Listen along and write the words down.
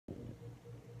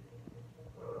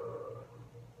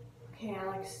Okay,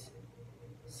 Alex,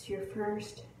 it's your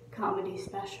first comedy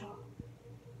special.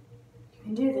 You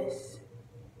can do this.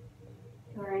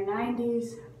 You're a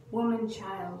 90s woman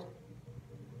child.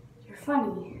 You're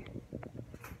funny.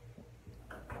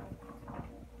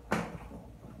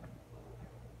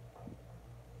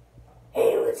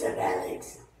 Hey, what's up,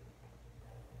 Alex?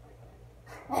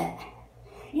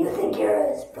 You think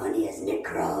you're as funny as Nick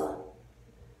Kroll?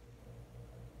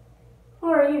 Who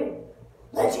are you?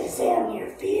 Let's just say I'm your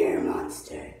fear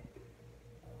monster.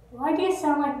 Why do you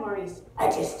sound like Maurice? I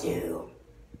just do.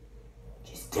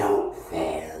 Just don't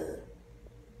fail.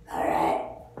 Alright?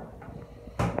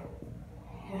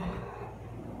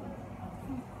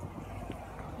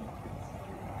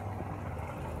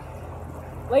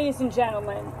 Ladies and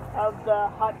gentlemen of the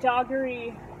Hot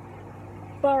Doggery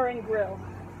Bar and Grill,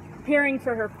 appearing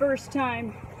for her first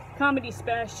time comedy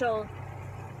special,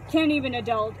 Can't Even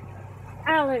Adult,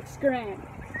 Alex Grant.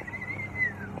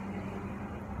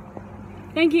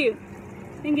 Thank you.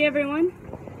 Thank you, everyone.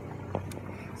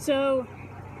 So,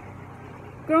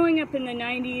 growing up in the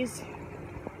 90s,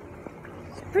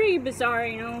 it's pretty bizarre,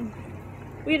 you know.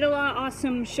 We had a lot of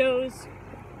awesome shows,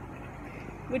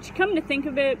 which, come to think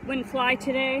of it, wouldn't fly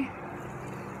today.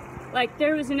 Like,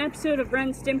 there was an episode of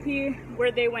Ren Stimpy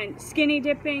where they went skinny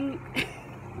dipping.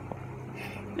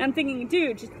 And I'm thinking,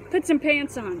 dude, just put some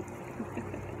pants on.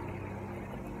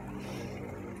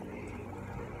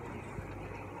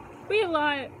 We had a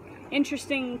lot of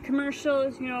interesting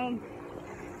commercials, you know,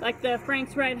 like the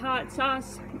Frank's Red Hot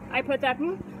sauce. I put that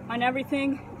on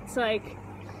everything. It's like,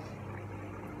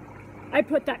 I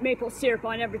put that maple syrup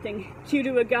on everything. Cue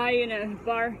to a guy in a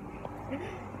bar.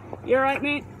 You alright,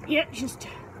 man? Yeah, just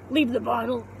leave the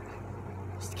bottle.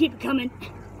 Just keep it coming.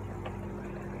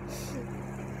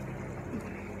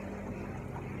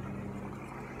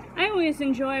 I always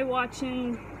enjoy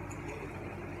watching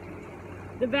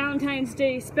the Valentine's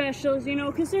Day specials, you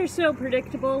know, because they're so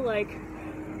predictable. Like,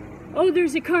 oh,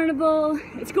 there's a carnival,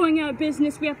 it's going out of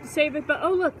business, we have to save it, but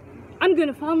oh look, I'm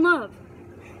gonna fall in love.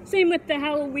 Same with the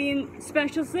Halloween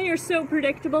specials, they are so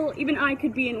predictable, even I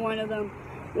could be in one of them.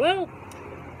 Well,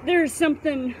 there's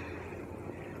something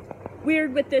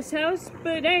weird with this house,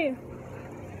 but hey,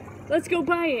 let's go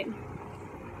buy it.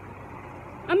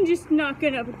 I'm just not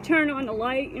gonna turn on the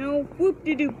light, you know,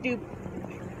 whoop-de-doop-doop.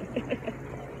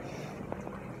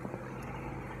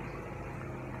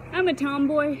 I'm a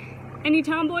tomboy. Any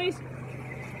tomboys?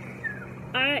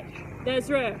 Alright, that's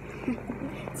rare.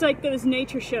 It's like those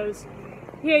nature shows.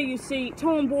 Here you see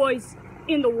tomboys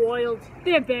in the wild.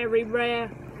 They're very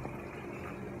rare.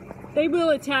 They will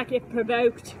attack if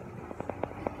provoked.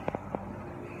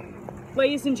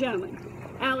 Ladies and gentlemen,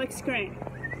 Alex Grant.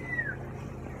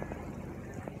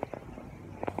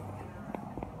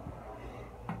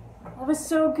 That was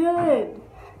so good.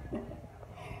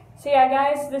 So yeah,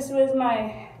 guys, this was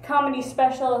my comedy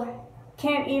special,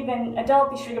 Can't Even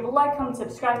Adult. Be sure to give a like, comment,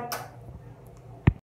 subscribe.